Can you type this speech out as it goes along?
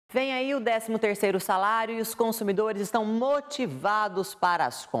Vem aí o 13º salário e os consumidores estão motivados para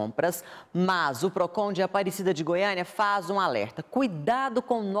as compras, mas o Procon de Aparecida de Goiânia faz um alerta. Cuidado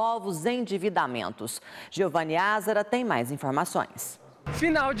com novos endividamentos. Giovanni Ázara tem mais informações.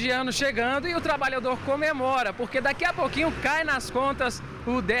 Final de ano chegando e o trabalhador comemora, porque daqui a pouquinho cai nas contas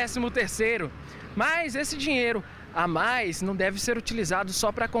o 13º. Mas esse dinheiro a mais não deve ser utilizado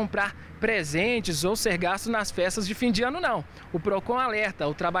só para comprar presentes ou ser gasto nas festas de fim de ano, não. O Procon alerta,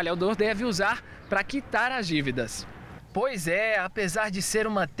 o trabalhador deve usar para quitar as dívidas. Pois é, apesar de ser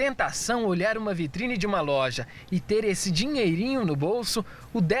uma tentação olhar uma vitrine de uma loja e ter esse dinheirinho no bolso,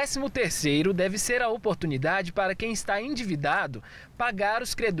 o 13º deve ser a oportunidade para quem está endividado pagar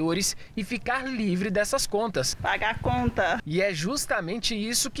os credores e ficar livre dessas contas. Pagar a conta. E é justamente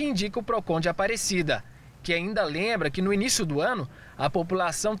isso que indica o Procon de Aparecida, que ainda lembra que no início do ano a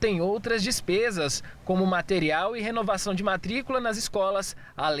população tem outras despesas, como material e renovação de matrícula nas escolas,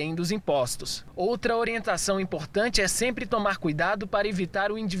 além dos impostos. Outra orientação importante é sempre tomar cuidado para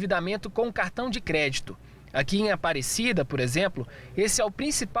evitar o endividamento com cartão de crédito. Aqui em Aparecida, por exemplo, esse é o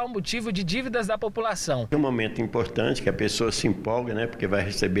principal motivo de dívidas da população. É um momento importante que a pessoa se empolga, né, porque vai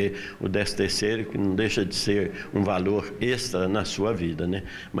receber o 13º, que não deixa de ser um valor extra na sua vida, né?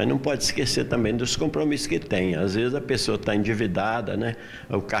 Mas não pode esquecer também dos compromissos que tem. Às vezes a pessoa está endividada, né?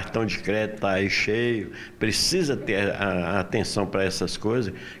 O cartão de crédito está aí cheio, precisa ter a atenção para essas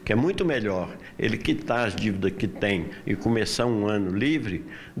coisas, que é muito melhor ele quitar as dívidas que tem e começar um ano livre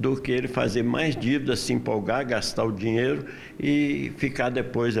do que ele fazer mais dívidas, se empolgar, gastar o dinheiro e ficar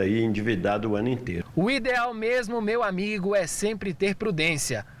depois aí endividado o ano inteiro. O ideal mesmo, meu amigo, é sempre ter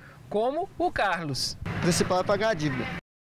prudência, como o Carlos. O principal é pagar a dívida.